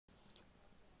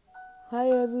Hi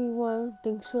everyone,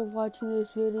 thanks for watching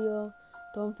this video.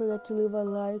 Don't forget to leave a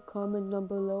like, comment down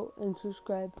below, and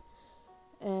subscribe.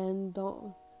 And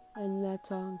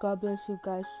that's all. God bless you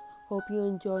guys. Hope you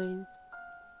enjoying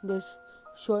this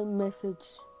short message.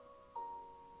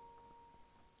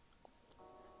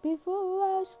 Before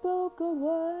I spoke a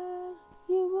word,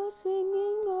 you were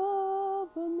singing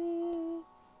over me.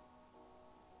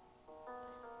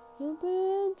 You've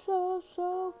been so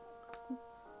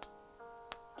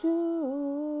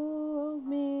to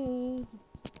me.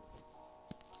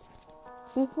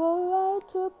 Before I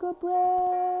took a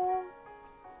breath,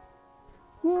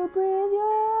 you breathe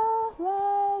your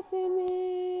life in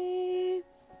me.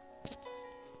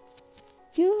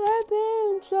 You have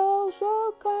been so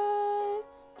kind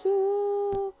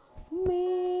to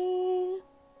me.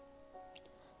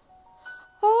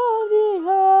 All the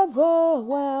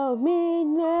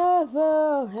overwhelming,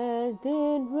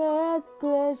 never-ending,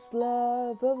 reckless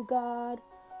love of God.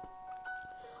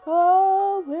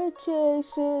 Oh, it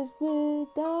chases me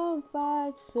down,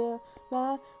 fights till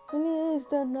life is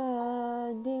the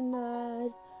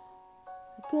 99.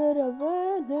 I could have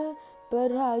earned it,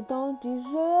 but I don't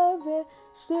deserve it.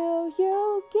 Still,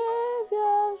 you give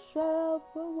yourself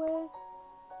away.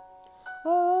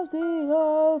 Oh, the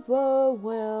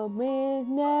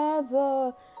overwhelming,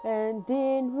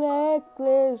 never-ending,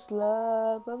 reckless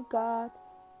love of God.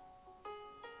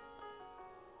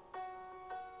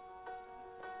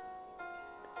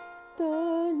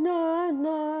 Na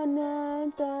na na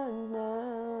na na.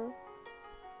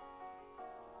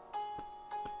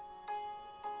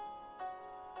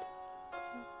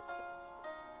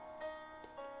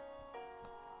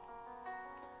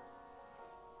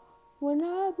 When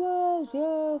I was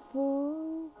your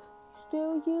fool,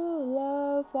 still you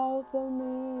love out for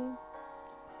me.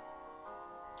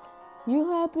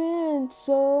 You have been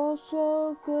so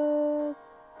good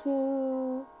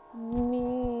to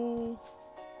me.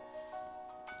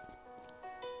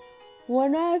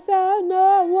 When I found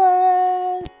no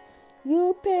word,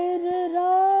 you paid it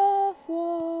all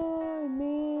for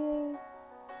me.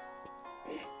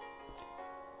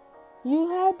 You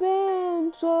have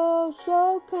been so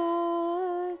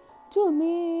kind to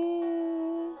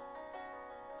me.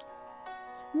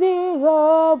 The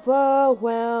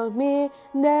overwhelming,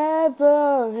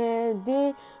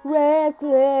 never-ending,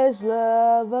 reckless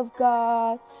love of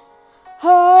God.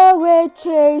 Oh, it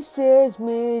chases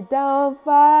me down,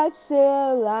 fights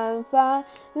till I'm fine,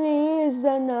 leaves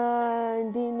the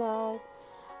 99.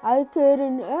 I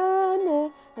couldn't earn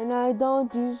it, and I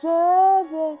don't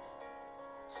deserve it.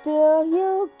 Still,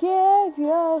 you gave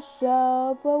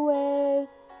yourself away.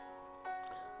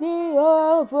 The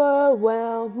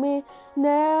overwhelming,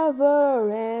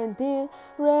 never-ending,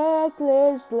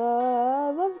 reckless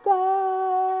love of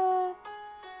God.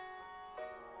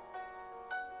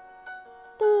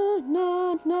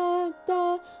 Na na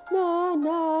na na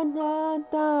na na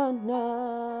na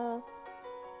na.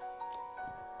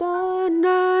 Da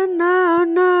na na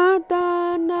na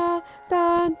da na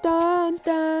da da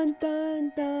da da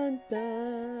da da.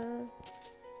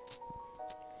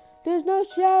 There's no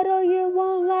shadow you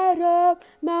won't light up,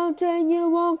 mountain you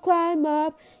won't climb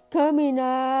up, coming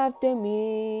after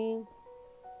me.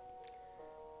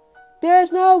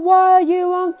 There's no wall you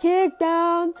won't kick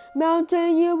down,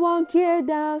 mountain you won't tear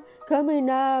down, coming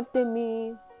after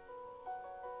me.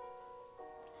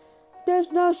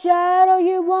 There's no shadow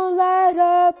you won't light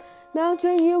up,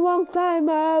 mountain you won't climb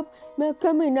up,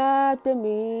 coming after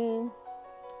me.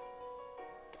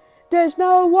 There's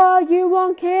no wall you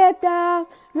won't kick down,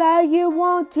 light you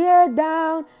won't tear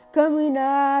down, coming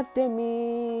after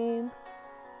me.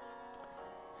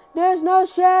 There's no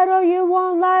shadow you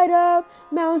won't light up,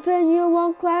 mountain you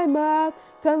won't climb up,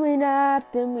 coming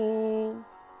after me.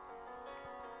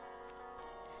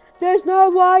 There's no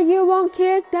wall you won't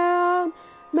kick down,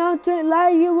 mountain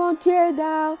light you won't tear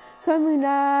down, coming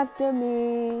after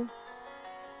me.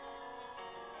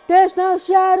 There's no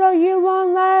shadow you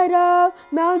won't light up,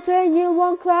 mountain you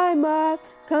won't climb up,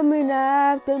 coming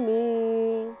after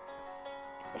me.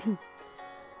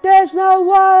 There's no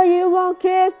wall you won't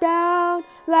kick down,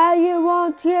 light you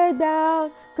won't tear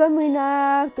down, coming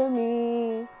after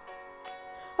me.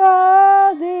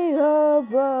 Oh, the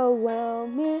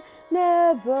overwhelming,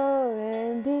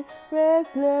 never-ending,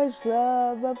 reckless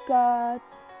love of God.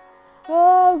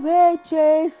 Oh, it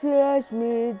chases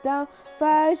me down,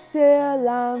 fights till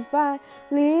I'm fine,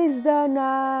 leaves the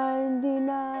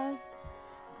 99.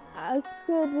 I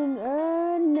couldn't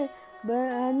earn it,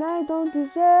 and I don't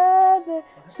deserve it.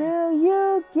 Still,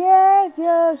 you gave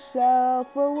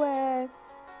yourself away.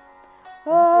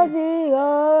 Oh, the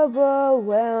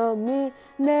overwhelming,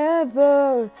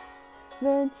 never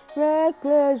when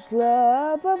reckless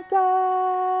love of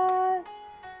God.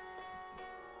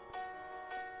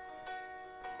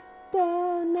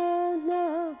 Dun, dun,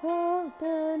 dun, dun,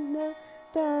 dun,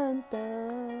 dun,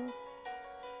 dun.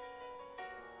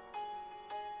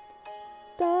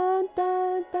 Dun,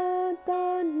 dun, dun,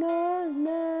 dun, dun,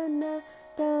 dun, dun,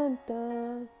 dun,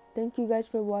 dun. Thank you guys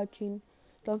for watching.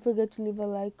 Don't forget to leave a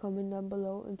like, comment down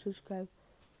below, and subscribe.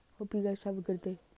 Hope you guys have a good day.